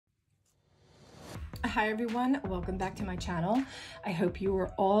Hi everyone, welcome back to my channel. I hope you are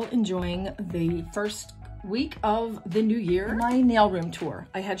all enjoying the first week of the new year. My nail room tour,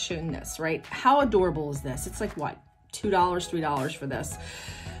 I had shown this, right? How adorable is this? It's like what, $2, $3 for this.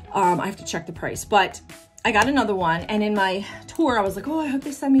 I have to check the price, but I got another one, and in my tour I was like, oh, I hope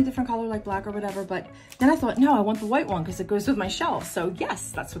they send me a different color like black or whatever, but then I thought, no, I want the white one because it goes with my shelf. So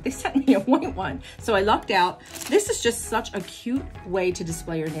yes, that's what they sent me, a white one. So I lucked out. This is just such a cute way to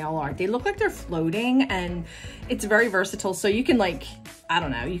display your nail art. They look like they're floating, and it's very versatile. So you can, like, I don't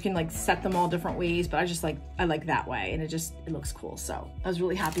know, you can like set them all different ways, but I like that way, and it looks cool. So I was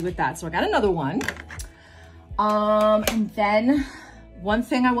really happy with that. So I got another one. And then one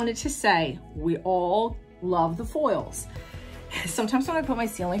thing I wanted to say, we all love the foils. Sometimes when I put my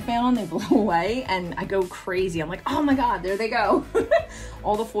ceiling fan on, they blow away and I go crazy. I'm like, oh my God, there they go.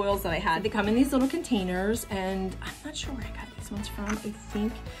 All the foils that I had, they come in these little containers, and I'm not sure where I got these ones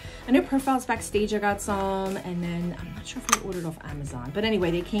from. I know Profiles Backstage I got some, and then I'm not sure if I ordered off Amazon, but anyway,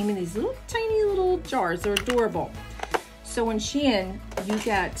 they came in these little tiny little jars. They're adorable. So in SHEIN, you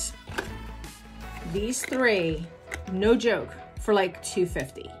get these three, no joke, for like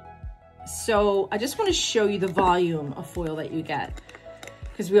 $2.50. So I just want to show you the volume of foil that you get,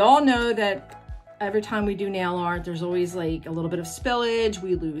 because we all know that every time we do nail art, there's always like a little bit of spillage.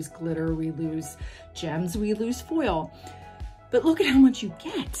 We lose glitter, we lose gems, we lose foil. But look at how much you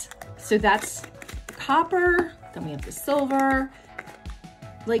get. So that's copper, then we have the silver.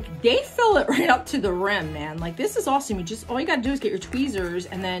 Like, they fill it right up to the rim, man. Like, this is awesome. All you gotta do is get your tweezers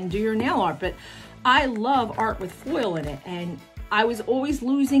and then do your nail art. But I love art with foil in it, and I was always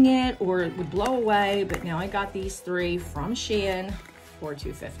losing it or it would blow away, but now I got these three from SHEIN for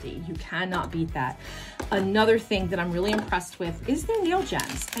 $2.50. You cannot beat that. Another thing that I'm really impressed with is their nail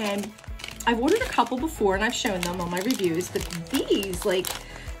gems. And I've ordered a couple before and I've shown them on my reviews, but these, like,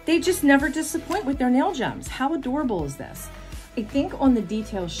 they just never disappoint with their nail gems. How adorable is this? I think on the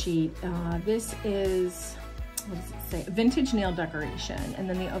detail sheet, this is, what does it say? Vintage nail decoration. And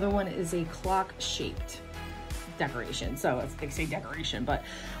then the other one is a clock shaped decoration. So if they say decoration, but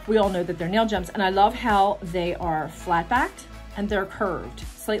we all know that they're nail gems. And I love how they are flat backed and they're curved,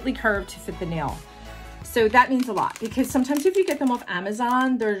 slightly curved to fit the nail. So that means a lot, because sometimes if you get them off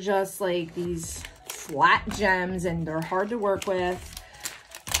Amazon, they're just like these flat gems and they're hard to work with.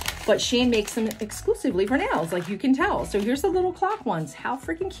 But SHEIN makes them exclusively for nails, like you can tell. So here's the little clock ones. How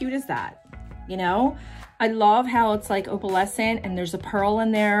freaking cute is that? You know, I love how it's like opalescent and there's a pearl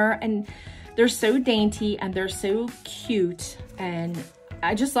in there, and they're so dainty and they're so cute, and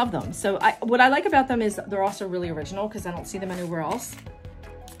I just love them. So what I like about them is they're also really original, because I don't see them anywhere else.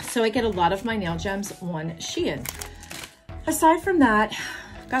 So I get a lot of my nail gems on SHEIN. Aside from that,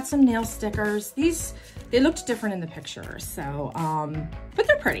 got some nail stickers. They looked different in the picture, so, but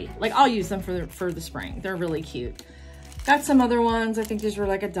they're pretty. Like, I'll use them for the spring. They're really cute. Got some other ones. I think these were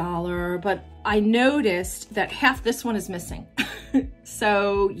like $1, but I noticed that half this one is missing.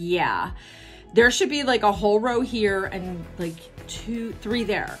 So yeah, there should be like a whole row here and like 2, 3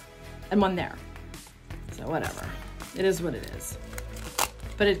 there and 1 there. So whatever, it is what it is.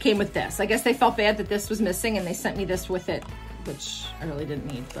 But it came with this. I guess they felt bad that this was missing and they sent me this with it, which I really didn't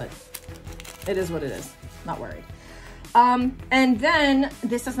need, but it is what it is. Not worried. And then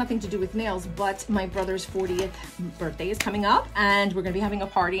this has nothing to do with nails, but my brother's 40th birthday is coming up, and we're gonna be having a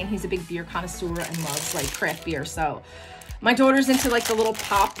party, and he's a big beer connoisseur and loves like craft beer. So my daughter's into like the little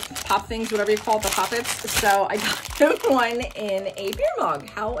pop things, whatever you call it, the poppets. So I got him one in a beer mug.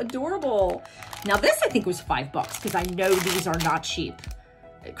 How adorable. Now this I think was $5, because I know these are not cheap.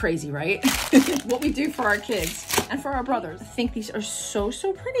 Crazy, right? What we do for our kids and for our brothers. I think these are so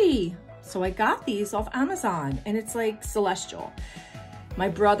pretty. So I got these off Amazon, and it's like celestial. My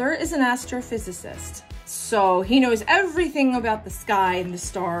brother is an astrophysicist, so he knows everything about the sky and the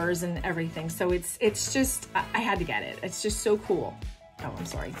stars and everything. So it's just, I had to get it. It's just so cool. Oh, I'm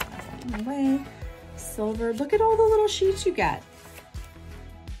sorry. My way. Silver. Look at all the little sheets you get.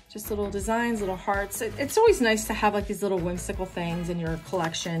 Just little designs, little hearts. It's always nice to have like these little whimsical things in your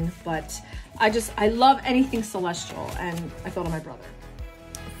collection, but I love anything celestial, and I thought of my brother.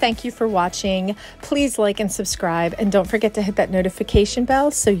 Thank you for watching. Please like and subscribe, and don't forget to hit that notification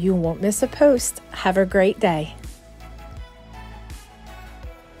bell so you won't miss a post. Have a great day.